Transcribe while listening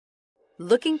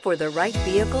Looking for the right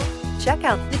vehicle? Check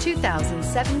out the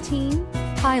 2017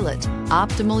 Pilot.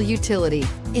 Optimal utility,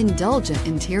 indulgent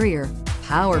interior,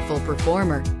 powerful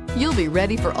performer. You'll be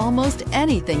ready for almost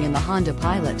anything in the Honda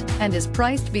Pilot and is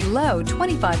priced below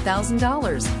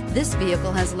 $25,000. This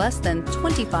vehicle has less than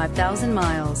 25,000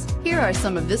 miles. Here are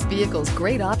some of this vehicle's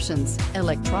great options: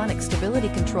 electronic stability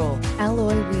control,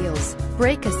 alloy wheels,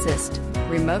 brake assist,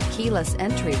 remote keyless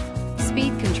entry,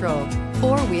 speed control,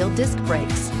 four-wheel disc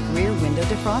brakes, rear window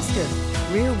defroster,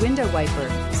 rear window wiper,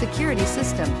 security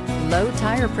system, low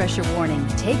tire pressure warning.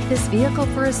 Take this vehicle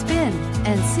for a spin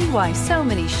and see why so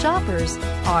many shoppers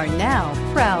are now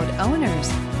proud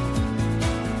owners.